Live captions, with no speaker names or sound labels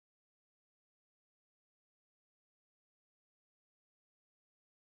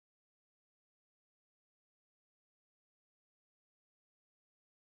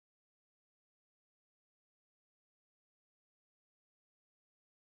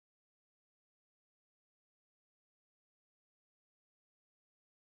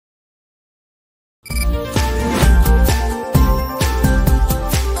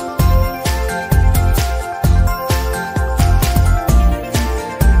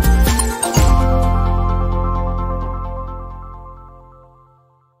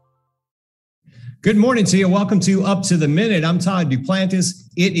Good morning to you. Welcome to Up to the Minute. I'm Todd Duplantis.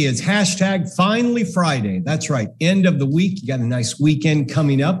 It is hashtag Finally Friday. That's right. End of the week. You got a nice weekend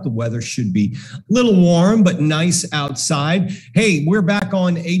coming up. The weather should be a little warm, but nice outside. Hey, we're back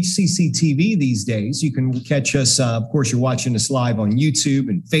on HCCTV these days. You can catch us. Of course, you're watching us live on YouTube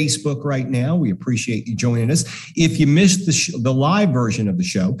and Facebook right now. We appreciate you joining us. If you missed the live version of the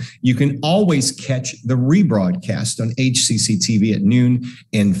show, you can always catch the rebroadcast on HCCTV at noon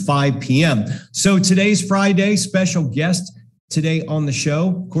and 5 p.m. So today's Friday, special guest today on the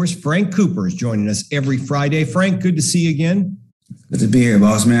show. Of course, Frank Cooper is joining us every Friday. Frank, good to see you again. Good to be here,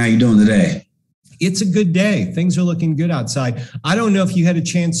 boss man. How you doing today? It's a good day. Things are looking good outside. I don't know if you had a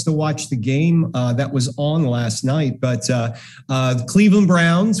chance to watch the game that was on last night, but the Cleveland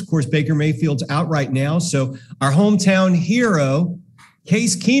Browns, of course, Baker Mayfield's out right now. So our hometown hero,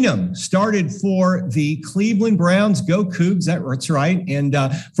 Case Keenum, started for the Cleveland Browns. Go Cougs, that's right. And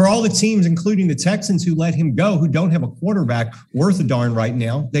for all the teams, including the Texans who let him go, who don't have a quarterback worth a darn right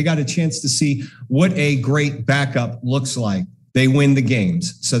now, they got a chance to see what a great backup looks like. They win the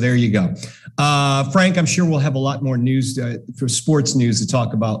games. So there you go. Frank, I'm sure we'll have a lot more news for sports news to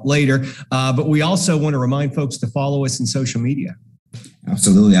talk about later. But we also want to remind folks to follow us in social media.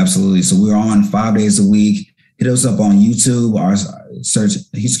 Absolutely, absolutely. So we're on 5 days a week. Hit us up on YouTube. Our search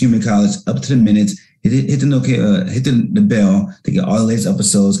HCC Community College Up to the Minute. Hit the bell to get all the latest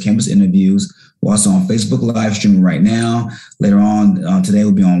episodes, campus interviews. We're also on Facebook live streaming right now. Later on today,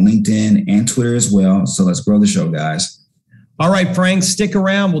 we'll be on LinkedIn and Twitter as well. So let's grow the show, guys. All right, Frank, stick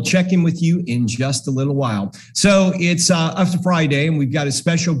around. We'll check in with you in just a little while. So it's up to Friday, and we've got a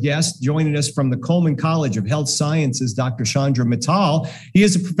special guest joining us from the Coleman College of Health Sciences, Dr. Chandra Mittal. He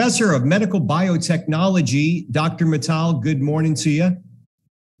is a professor of medical biotechnology. Dr. Mittal, good morning to you.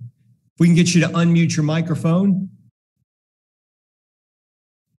 If we can get you to unmute your microphone.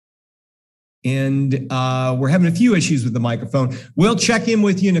 And we're having a few issues with the microphone. We'll check in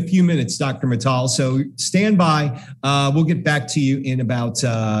with you in a few minutes, Dr. Mittal. So stand by. We'll get back to you in about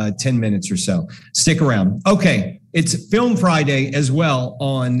 10 minutes or so. Stick around. Okay. It's Film Friday as well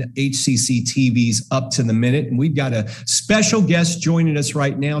on HCC TV's Up to the Minute. And we've got a special guest joining us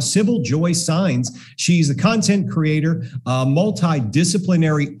right now, Cybil Joy Saenz. She's the content creator,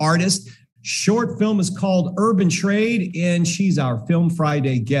 multidisciplinary artist. Short film is called Urban Trade, and she's our Film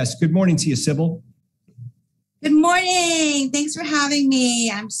Friday guest. Good morning to you, Cybil. Good morning. Thanks for having me.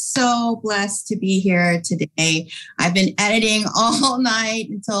 I'm so blessed to be here today. I've been editing all night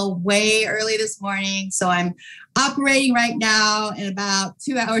until way early this morning, so I'm operating right now in about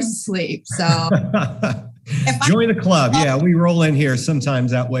 2 hours of sleep. So join the club. Yeah, we roll in here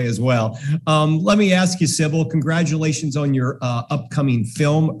sometimes that way as well. Let me ask you, Cybil, congratulations on your upcoming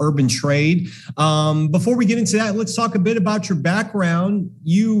film, Urban Trade. Before we get into that, let's talk a bit about your background.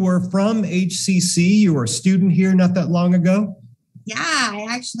 You were from HCC. You were a student here not that long ago. Yeah, I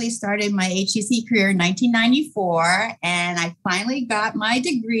actually started my HCC career in 1994, and I finally got my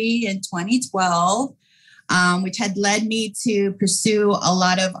degree in 2012. Which had led me to pursue a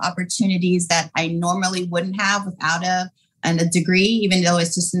lot of opportunities that I normally wouldn't have without a degree, even though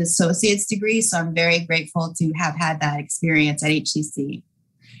it's just an associate's degree. So I'm very grateful to have had that experience at HCC.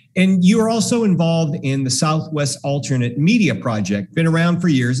 And you are also involved in the Southwest Alternate Media Project, been around for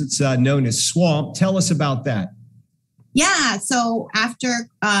years. It's known as SWAMP. Tell us about that. Yeah, so after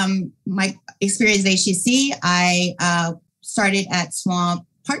my experience at HCC, I started at SWAMP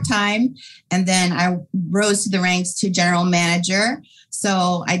part-time, and then I rose to the ranks to general manager.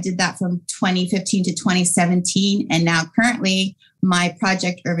 So I did that from 2015 to 2017. And now currently my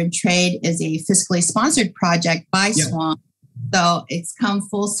project Urban Trade is a fiscally sponsored project by SWAMP. So it's come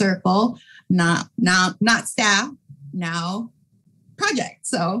full circle, not staff, now project.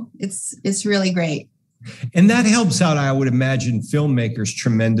 So it's really great. And that helps out, I would imagine, filmmakers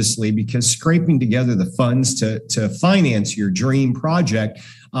tremendously, because scraping together the funds to finance your dream project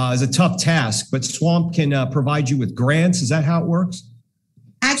is a tough task. But SWAMP can provide you with grants. Is that how it works?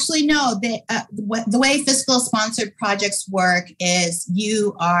 Actually, no. The way fiscal sponsored projects work is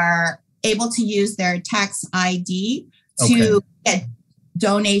you are able to use their tax ID to get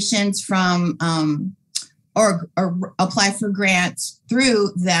donations from or apply for grants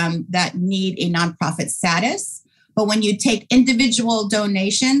through them that need a nonprofit status. But when you take individual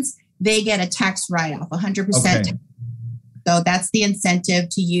donations, they get a tax write-off, 100%. So that's the incentive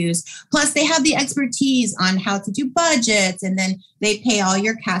to use. Plus, they have the expertise on how to do budgets, and then they pay all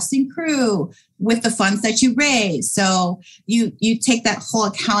your cast and crew with the funds that you raise. So you take that whole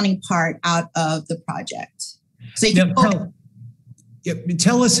accounting part out of the project. So you can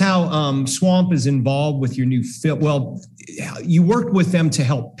tell us how SWAMP is involved with your new film. Well, you worked with them to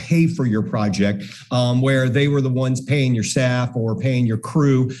help pay for your project, where they were the ones paying your staff or paying your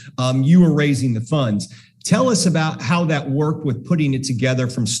crew. You were raising the funds. Tell us about how that worked with putting it together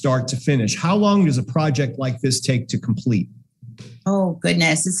from start to finish. How long does a project like this take to complete? Oh,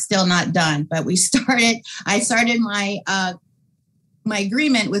 goodness, it's still not done, but I started my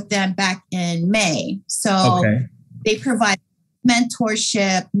agreement with them back in May. So they provide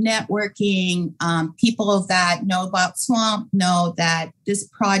mentorship, networking, people that know about Swamp know that this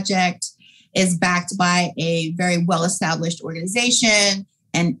project is backed by a very well-established organization.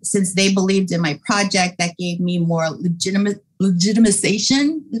 And since they believed in my project, that gave me more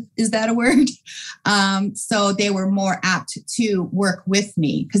legitimization. Is that a word? So they were more apt to work with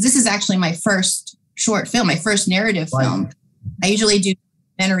me, because this is actually my first short film, my first narrative film. I usually do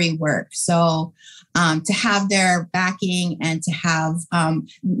documentary work. So to have their backing and to have for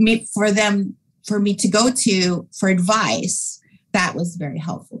me to go to for advice, that was very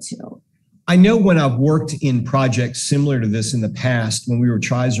helpful too. I know when I've worked in projects similar to this in the past, when we were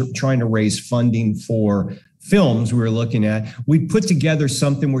trying to raise funding for films we were looking at, we'd put together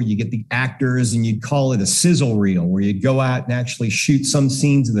something where you get the actors and you'd call it a sizzle reel, where you'd go out and actually shoot some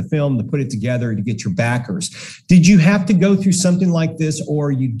scenes of the film to put it together to get your backers. Did you have to go through something like this, or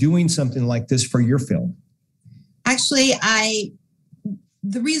are you doing something like this for your film? Actually,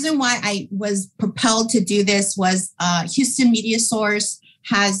 the reason why I was propelled to do this was Houston Media Source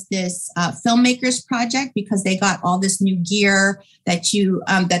has this filmmakers project, because they got all this new gear that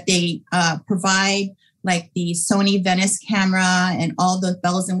they provide, like the Sony Venice camera and all the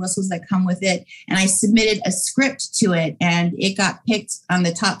bells and whistles that come with it. And I submitted a script to it, and it got picked on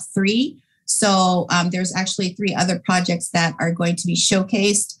the top 3. So there's actually 3 other projects that are going to be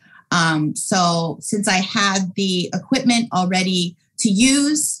showcased. So since I had the equipment already to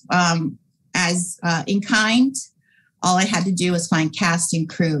use as in kind, all I had to do was find cast and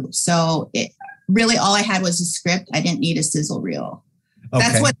crew. So really all I had was a script. I didn't need a sizzle reel.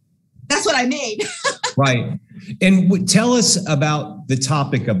 Okay. That's what I made. Right. And tell us about the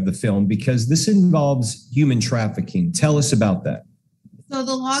topic of the film, because this involves human trafficking. Tell us about that. So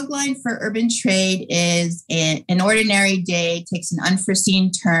the logline for Urban Trade is an ordinary day takes an unforeseen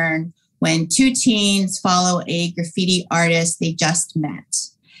turn when 2 teens follow a graffiti artist they just met.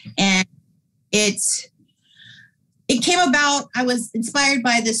 And it came about, I was inspired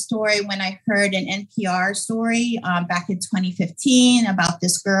by this story when I heard an NPR story back in 2015 about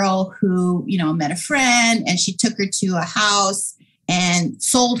this girl who, met a friend, and she took her to a house and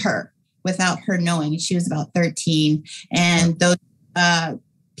sold her without her knowing. She was about 13. And those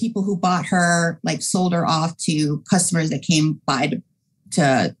people who bought her, sold her off to customers that came by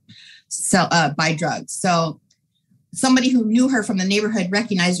to sell, buy drugs. So somebody who knew her from the neighborhood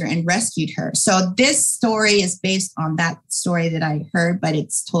recognized her and rescued her. So this story is based on that story that I heard, but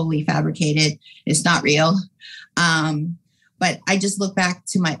it's totally fabricated. It's not real. But I just look back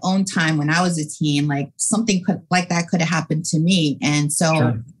to my own time when I was a teen, something like that could have happened to me. And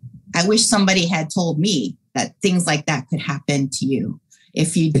so I wish somebody had told me that things like that could happen to you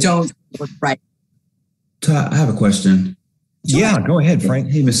if you don't look right. So I have a question. Sure. Yeah, go ahead,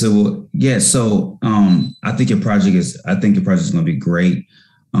 Frank. Hey, Ms. Cybil. Yeah, so I think your project is going to be great.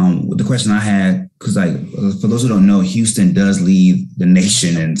 The question I had, because for those who don't know, Houston does lead the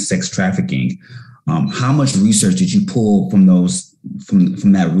nation in sex trafficking. How much research did you pull from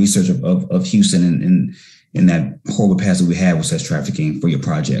that research of Houston and in that horrible past that we had with sex trafficking for your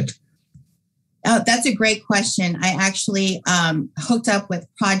project? That's a great question. I actually hooked up with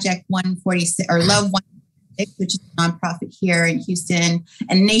Project 146 or Love 146, which is a nonprofit here in Houston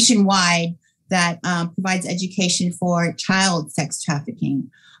and nationwide that provides education for child sex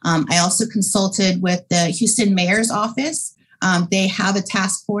trafficking. I also consulted with the Houston Mayor's Office. They have a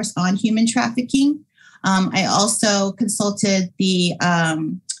task force on human trafficking. I also consulted the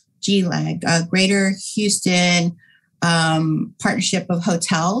GLAG, Greater Houston Partnership of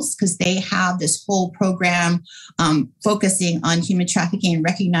Hotels, because they have this whole program focusing on human trafficking and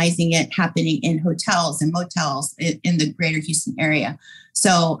recognizing it happening in hotels and motels in the Greater Houston area.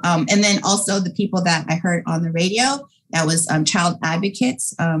 So, and then also the people that I heard on the radio, that was child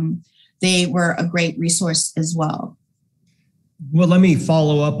advocates. They were a great resource as well. Well, let me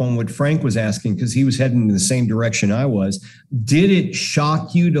follow up on what Frank was asking, because he was heading in the same direction I was. Did it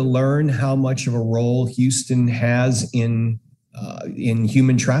shock you to learn how much of a role Houston has in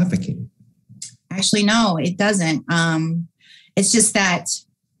human trafficking? Actually, no, it doesn't. It's just that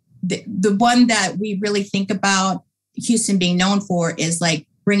the one that we really think about Houston being known for is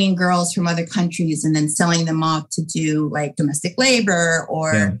bringing girls from other countries and then selling them off to do domestic labor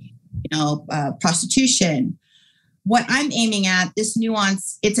or, prostitution. what I'm aiming at, this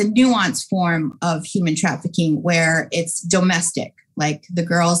nuance, it's a nuanced form of human trafficking where it's domestic. Like the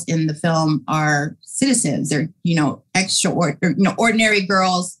girls in the film are citizens. They're, ordinary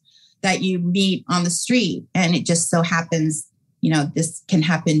girls that you meet on the street. And it just so happens, this can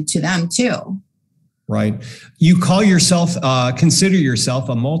happen to them too. Right. You call yourself, consider yourself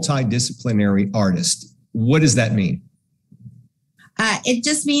a multidisciplinary artist. What does that mean? It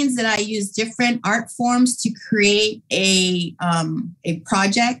just means that I use different art forms to create a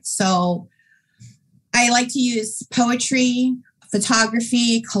project. So I like to use poetry,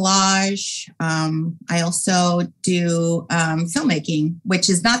 photography, collage. I also do filmmaking, which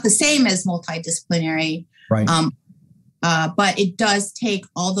is not the same as multidisciplinary. Right. But it does take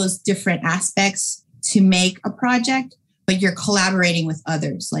all those different aspects to make a project, but you're collaborating with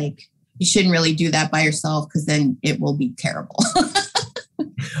others. Like you shouldn't really do that by yourself because then it will be terrible.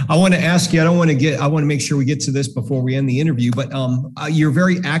 I want to ask you, I want to make sure we get to this before we end the interview, but you're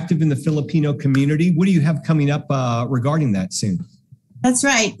very active in the Filipino community. What do you have coming up regarding that soon? That's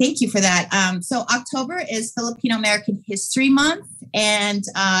right. Thank you for that. So October is Filipino American History Month, and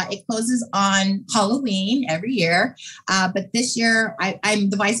it closes on Halloween every year. But this year, I'm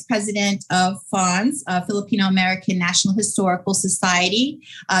the vice president of FANS, Filipino American National Historical Society,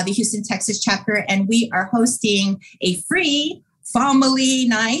 the Houston, Texas chapter, and we are hosting a free family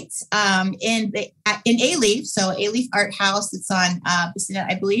night in A-Leaf. So A-Leaf Art House, it's on Business,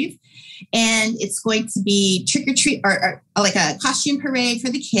 I believe. And it's going to be trick or treat or like a costume parade for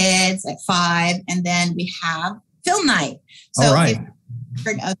the kids at 5. And then we have film night. So all right. If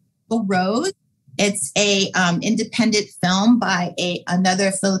you've heard of Rose, it's a independent film by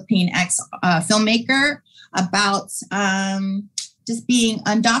another Philippine filmmaker about just being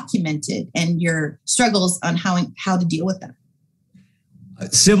undocumented and your struggles on how to deal with that.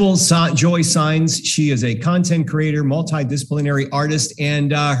 Cybil Joy Saenz, she is a content creator, multidisciplinary artist,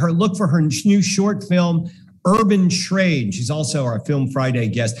 and look for her new short film, Urban Trade. She's also our Film Friday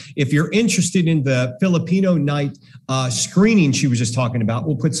guest. If you're interested in the Filipino Night screening she was just talking about,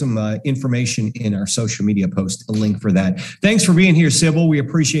 we'll put some information in our social media post, a link for that. Thanks for being here, Cybil. We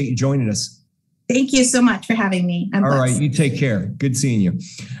appreciate you joining us. Thank you so much for having me. All right, you take care. Good seeing you.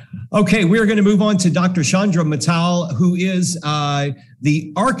 Okay, we're going to move on to Dr. Chandra Mittal, who is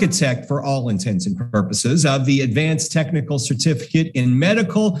the architect, for all intents and purposes, of the Advanced Technical Certificate in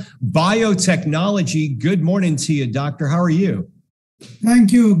Medical Biotechnology. Good morning to you, Doctor. How are you?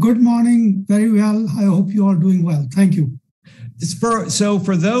 Thank you. Good morning. Very well. I hope you are doing well. Thank you. So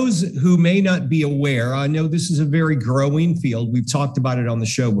for those who may not be aware, I know this is a very growing field. We've talked about it on the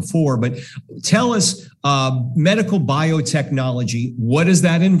show before, but tell us medical biotechnology, what does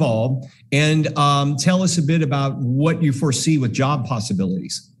that involve? And tell us a bit about what you foresee with job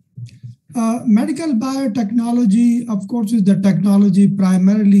possibilities. Medical biotechnology, of course, is the technology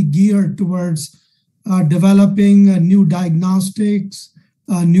primarily geared towards developing new diagnostics,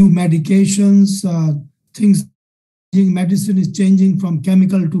 new medications, things. Medicine is changing from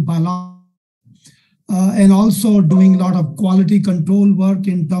chemical to biological, and also doing a lot of quality control work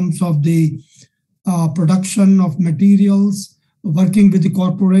in terms of the production of materials, working with the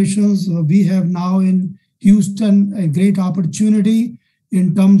corporations. We have now in Houston a great opportunity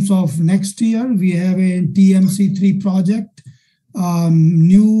in terms of next year. We have a TMC3 project,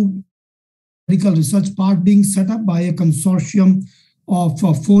 new medical research park being set up by a consortium of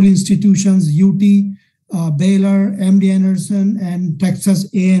 4 institutions, UT, Baylor, MD Anderson, and Texas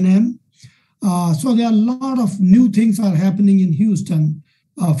A&M. So there are a lot of new things are happening in Houston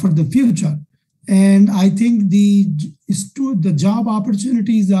for the future. And I think the job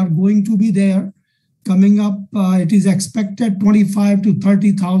opportunities are going to be there coming up. It is expected 25 to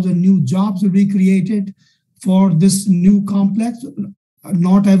 30,000 new jobs will be created for this new complex.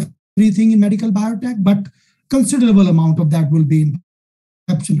 Not everything in medical biotech, but considerable amount of that will be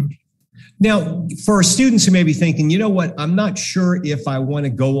absolutely. Now, for students who may be thinking, you know what, I'm not sure if I want to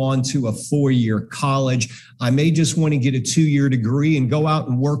go on to a 4-year college. I may just want to get a 2-year degree and go out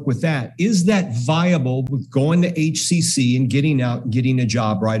and work with that. Is that viable with going to HCC and getting out and getting a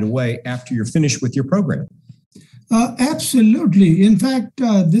job right away after you're finished with your program? Absolutely. In fact,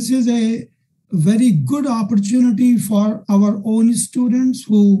 this is a very good opportunity for our own students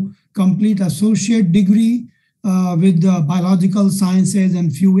who complete associate degree with biological sciences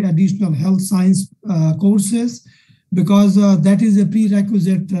and few additional health science courses, because that is a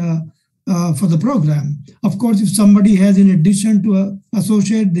prerequisite for the program. Of course, if somebody has, in addition to an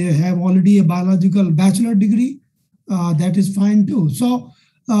associate, they have already a biological bachelor degree, that is fine too. So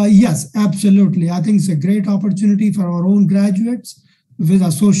yes, absolutely. I think it's a great opportunity for our own graduates with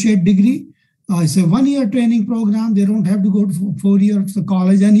associate degree. It's a 1-year training program. They don't have to go to 4 years of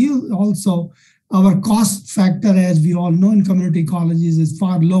college. And also, our cost factor, as we all know in community colleges, is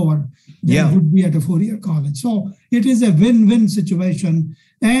far lower than it would be at a 4-year college. So it is a win-win situation.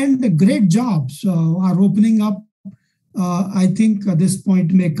 And great jobs are opening up. I think this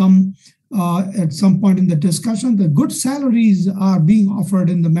point may come at some point in the discussion. The good salaries are being offered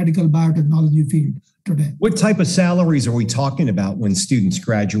in the medical biotechnology field today. What type of salaries are we talking about when students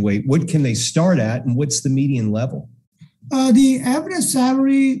graduate? What can they start at, and what's the median level? The average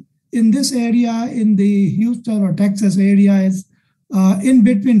salary in this area, in the Houston or Texas area, is in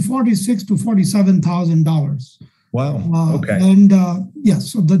between $46,000 to $47,000. Wow. Okay. And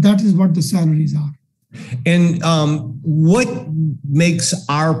yes, so that is what the salaries are. And what makes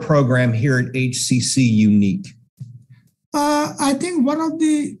our program here at HCC unique? I think one of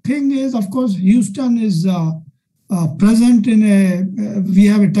the thing is, of course, Houston is present in we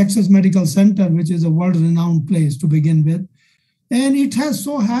have a Texas Medical Center, which is a world-renowned place to begin with. And it has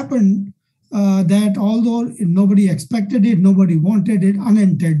so happened that although nobody expected it, nobody wanted it,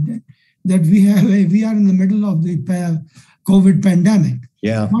 unintended, that we are in the middle of the COVID pandemic.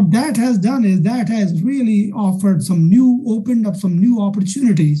 Yeah. What that has done is that has really opened up some new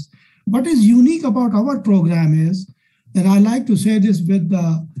opportunities. What is unique about our program is, and I like to say this with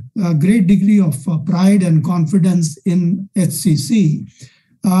a great degree of pride and confidence in HCC,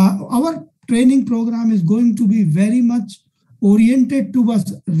 our training program is going to be very much oriented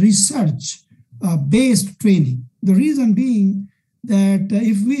towards research-based training. The reason being that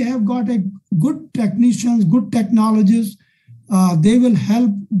if we have got good technicians, good technologists, they will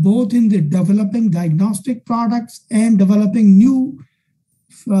help both in the developing diagnostic products and developing new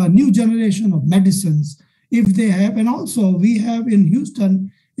generation of medicines if they have. And also we have in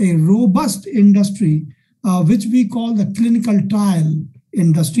Houston a robust industry, which we call the clinical trial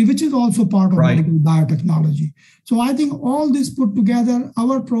industry, which is also part of medical biotechnology. So I think all this put together,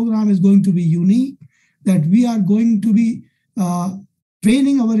 our program is going to be unique, that we are going to be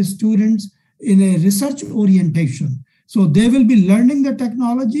training our students in a research orientation. So they will be learning the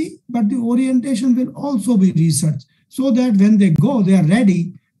technology, but the orientation will also be research, so that when they go, they are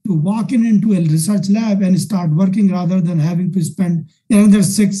ready to walk into a research lab and start working rather than having to spend another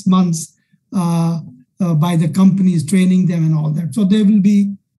 6 months by the companies training them and all that. So they will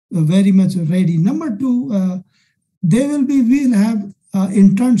be very much ready. Number two, we'll have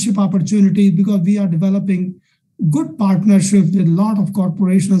internship opportunities, because we are developing good partnerships with a lot of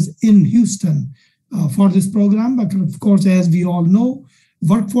corporations in Houston for this program. But of course, as we all know,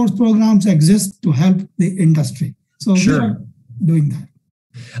 workforce programs exist to help the industry. So we are doing that.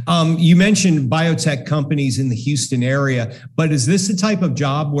 You mentioned biotech companies in the Houston area, but is this the type of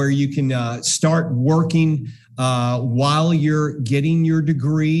job where you can start working while you're getting your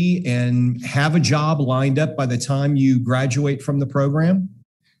degree and have a job lined up by the time you graduate from the program?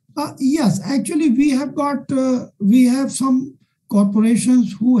 Yes, actually, we have some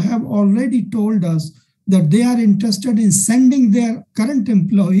corporations who have already told us that they are interested in sending their current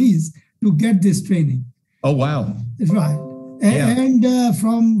employees to get this training. Oh, wow. Right. And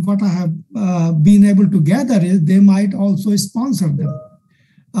from what I have been able to gather is they might also sponsor them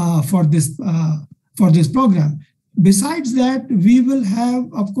for this program. Besides that, we will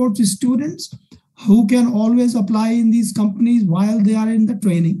have, of course, students who can always apply in these companies while they are in the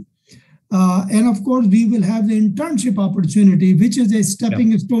training. And of course, we will have the internship opportunity, which is a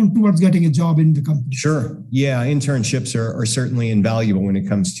stepping stone towards getting a job in the company. Sure. Yeah, internships are certainly invaluable when it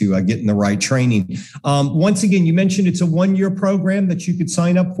comes to getting the right training. Once again, you mentioned it's a 1-year program that you could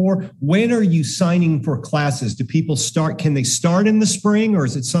sign up for. When are you signing for classes? Do people start? Can they start in the spring, or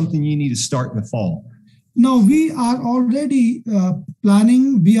is it something you need to start in the fall? No, we are already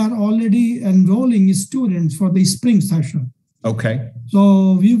planning. We are already enrolling students for the spring session. Okay.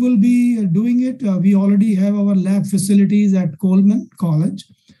 So we will be doing it. We already have our lab facilities at Coleman College,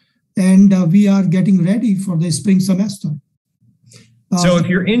 and we are getting ready for the spring semester. So if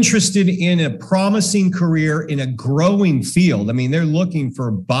you're interested in a promising career in a growing field, I mean, they're looking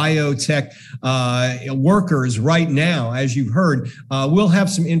for biotech workers right now, as you've heard. We'll have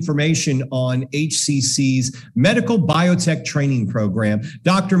some information on HCC's Medical Biotech Training Program.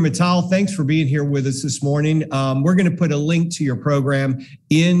 Dr. Mittal, thanks for being here with us this morning. We're going to put a link to your program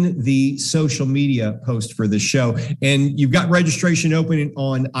in the social media post for this show. And you've got registration opening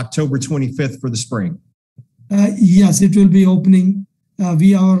on October 25th for the spring. Yes, it will be opening.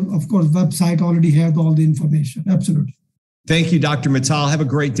 Our, of course, website already has all the information. Absolutely. Thank you, Dr. Mittal. Have a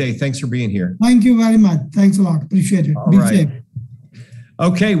great day. Thanks for being here. Thank you very much. Thanks a lot. Appreciate it. Be safe.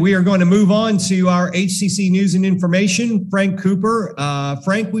 Okay, we are going to move on to our HCC news and information. Frank Cooper.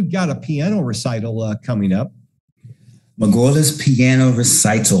 Frank, we've got a piano recital coming up. Magola's Piano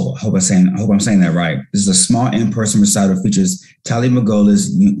Recital. I hope I'm saying that right. This is a small in-person recital features Tali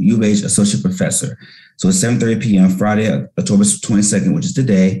Magola's U of H associate professor. So it's 7:30 p.m. Friday, October 22nd, which is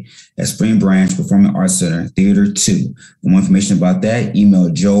today, at Spring Branch Performing Arts Center, Theater 2. For more information about that, email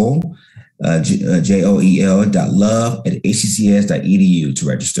Joel, joel.love@hccs.edu to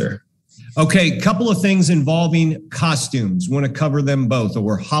register. Okay, couple of things involving costumes. Want to cover them both,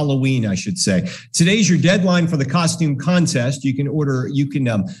 or Halloween, I should say. Today's your deadline for the costume contest. You can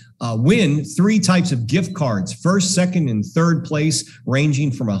win 3 types of gift cards, first, second, and third place,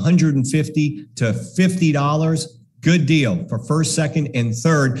 ranging from $150 to $50. Good deal for first, second, and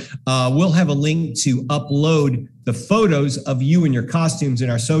third. We'll have a link to upload the photos of you and your costumes in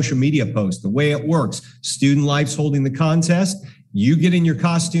our social media post. The way it works, Student Life's holding the contest. You get in your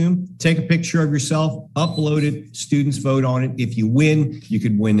costume, take a picture of yourself, upload it, students vote on it. If you win, you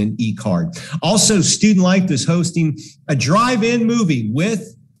could win an e-card. Also, Student Life is hosting a drive-in movie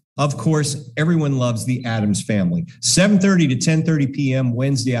with, of course, everyone loves the Addams Family. 7:30 to 10:30 p.m.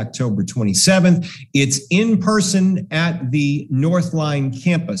 Wednesday, October 27th. It's in person at the Northline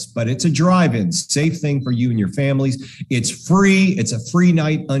campus, but it's a drive-in, safe thing for you and your families. It's free. It's a free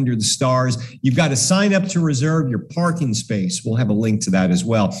night under the stars. You've got to sign up to reserve your parking space. We'll have a link to that as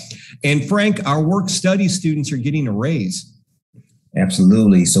well. And Frank, our work-study students are getting a raise.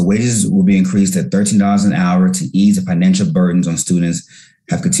 Absolutely. So wages will be increased at $13 an hour to ease the financial burdens on students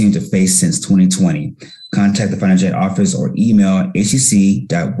have continued to face since 2020. Contact the financial aid office or email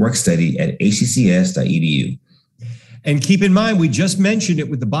hcc.workstudy@hccs.edu. And keep in mind, we just mentioned it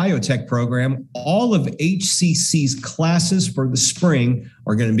with the biotech program. All of HCC's classes for the spring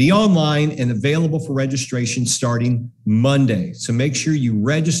are going to be online and available for registration starting Monday. So make sure you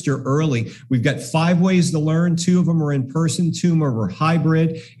register early. We've got 5 ways to learn. 2 of them are in person, 2 of them are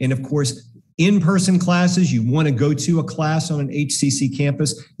hybrid. And of course, in-person classes, you want to go to a class on an HCC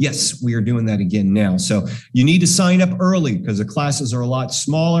campus? Yes, we are doing that again now. So you need to sign up early because the classes are a lot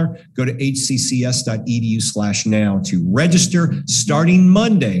smaller. Go to hccs.edu/now to register starting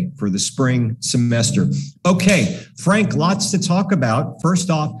Monday for the spring semester. Okay, Frank, lots to talk about.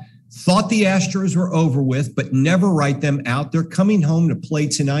 First off, thought the Astros were over with, but never write them out. They're coming home to play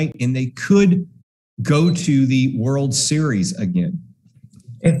tonight, and they could go to the World Series again.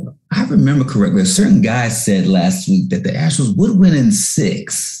 If I remember correctly, a certain guy said last week that the Astros would win in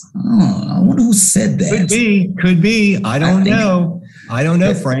 6. Oh, I wonder who said that. Could be. I don't know,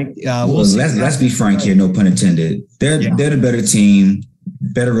 Frank. Let's be frank here. No pun intended. They're the better team,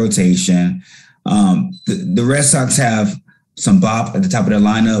 better rotation. The Red Sox have some bop at the top of their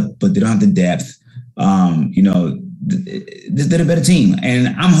lineup, but they don't have the depth. They're the better team,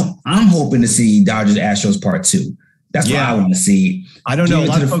 and I'm hoping to see Dodgers Astros Part 2. That's what I want to see. I don't know.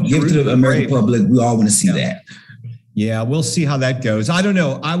 Give it to the American public. We all want to see that. Yeah, we'll see how that goes. I don't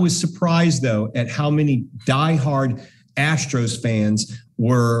know. I was surprised, though, at how many diehard Astros fans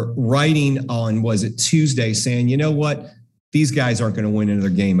were writing on, was it Tuesday, saying, you know what? These guys aren't going to win another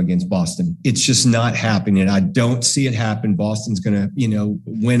game against Boston. It's just not happening. I don't see it happen. Boston's going to,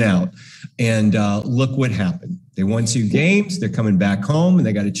 win out. And look what happened. They won 2 games. They're coming back home, and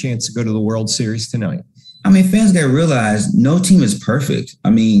they got a chance to go to the World Series tonight. I mean, fans got to realize no team is perfect.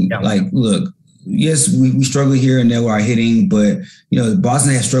 I mean, look, yes, we struggle here and there with our hitting, but,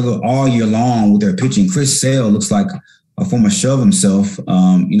 Boston has struggled all year long with their pitching. Chris Sale looks like a former shell of himself.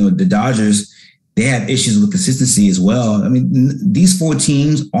 The Dodgers, they have issues with consistency as well. I mean, these 4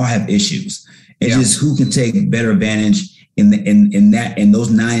 teams all have issues. It's just who can take better advantage in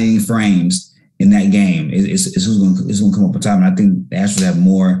those 9 frames in that game is who's going to come up on top. And I think the Astros have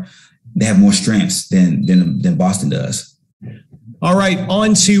more. They have more strengths than Boston does. All right,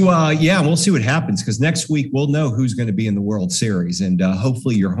 on to, we'll see what happens because next week we'll know who's going to be in the World Series. And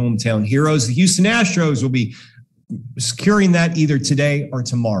hopefully your hometown heroes, the Houston Astros, will be securing that either today or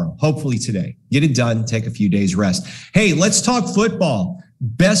tomorrow. Hopefully today. Get it done. Take a few days rest. Hey, let's talk football.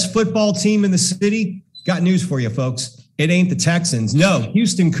 Best football team in the city? Got news for you, folks. It ain't the Texans. No,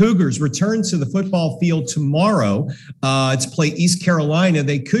 Houston Cougars return to the football field tomorrow to play East Carolina.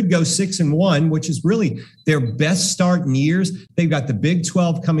 They could go 6-1, which is really their best start in years. They've got the Big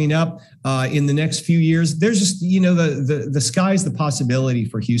 12 coming up in the next few years. There's just, the sky's the possibility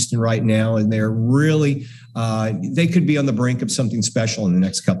for Houston right now. And they're really, they could be on the brink of something special in the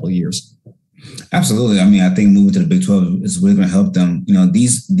next couple of years. Absolutely. I mean, I think moving to the Big 12 is really going to help them. You know,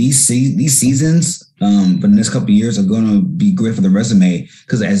 these seasons for the next couple of years are going to be great for the resume,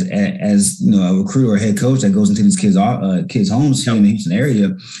 because as you know, a recruiter or head coach that goes into these kids' homes here in the Houston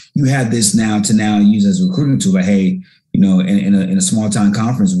area, you have this now use as a recruiting tool. Like, hey, you know, in a small town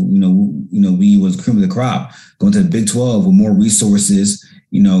conference, you know, we was cream of the crop. Going to the Big 12 with more resources,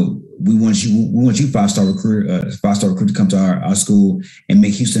 you know, we want you five-star recruit to come to our school and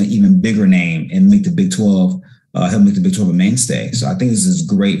make Houston an even bigger name and make the Big 12 help make the Big 12 a mainstay. So I think this is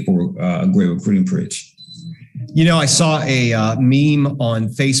great for a great recruiting pitch. You know, I saw a meme on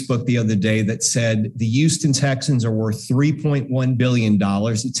Facebook the other day that said the Houston Texans are worth $3.1 billion.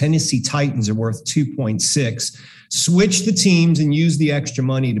 The Tennessee Titans are worth 2.6. Switch the teams and use the extra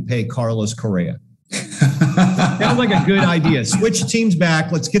money to pay Carlos Correa. Sounds like a good idea. Switch teams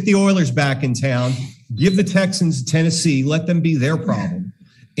back. Let's get the Oilers back in town. Give the Texans to Tennessee. Let them be their problem.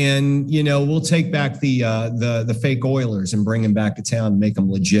 And, you know, we'll take back the fake Oilers and bring them back to town and make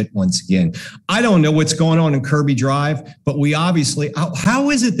them legit once again. I don't know what's going on in Kirby Drive, but we obviously, how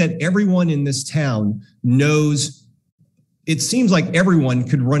is it that everyone in this town knows? It seems like everyone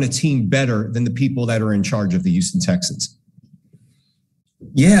could run a team better than the people that are in charge of the Houston Texans.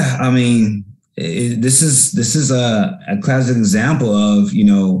 Yeah, I mean, this is a classic example of, you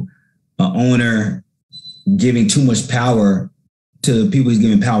know, an owner giving too much power to people he's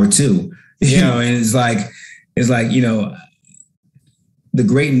giving power to. You know, and it's like you know, the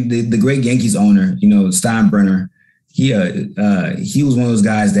great Yankees owner, you know, Steinbrenner. He was one of those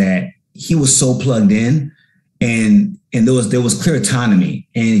guys that he was so plugged in, and there was clear autonomy.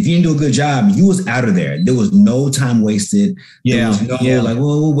 And if you didn't do a good job, you was out of there. There was no time wasted. There was no like,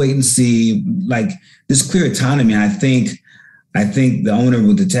 well, we'll wait and see. Like, this clear autonomy. I think the owner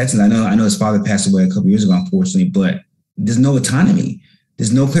with the Texans, I know his father passed away a couple years ago, unfortunately, but there's no autonomy.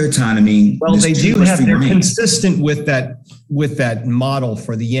 There's no clear autonomy. Well, they're consistent with that model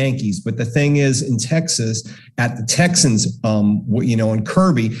for the Yankees. But the thing is, in Texas, at the Texans, you know, in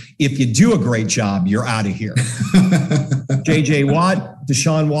Kirby, if you do a great job, you're out of here. J.J. Watt,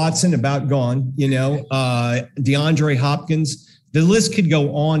 Deshaun Watson, about gone. You know, DeAndre Hopkins. The list could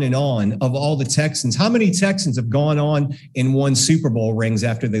go on and on of all the Texans. How many Texans have gone on and won Super Bowl rings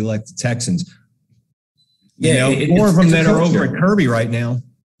after they left the Texans? You know, more of them that are over at Kirby right now.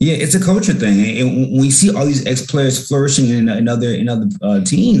 Yeah, it's a culture thing. And when we see all these ex-players flourishing in other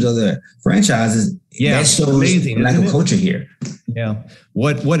teams, other franchises, that shows amazing, lack of culture here. Yeah,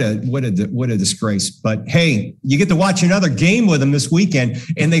 what a disgrace. But hey, you get to watch another game with them this weekend,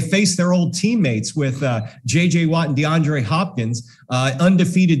 and they face their old teammates with J.J. Watt and DeAndre Hopkins,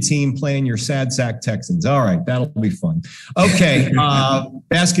 undefeated team playing your sad sack Texans. All right, that'll be fun. Okay,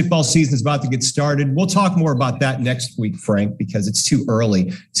 basketball season is about to get started. We'll talk more about that next week, Frank, because it's too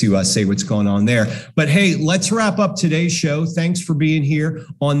early to say what's going on there. But hey, let's wrap up today's show. Thanks for being here.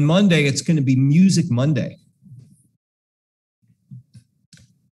 On Monday, it's going to be Music Monday.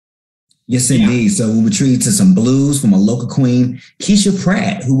 Yes, indeed. So we'll be treated to some blues from a local queen, Keisha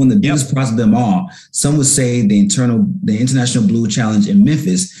Pratt, who won the biggest prize of them all. Some would say the International Blues Challenge in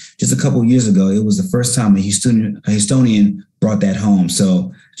Memphis just a couple of years ago. It was the first time a Houstonian brought that home.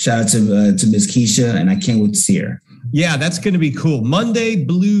 So shout out to Miss Keisha, and I can't wait to see her. Yeah, that's going to be cool. Monday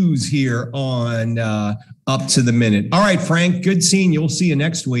Blues here on Up to the Minute. All right, Frank, good seeing you. We'll see you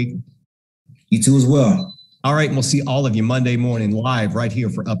next week. You too as well. All right, and we'll see all of you Monday morning live right here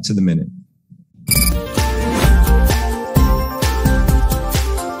for Up to the Minute.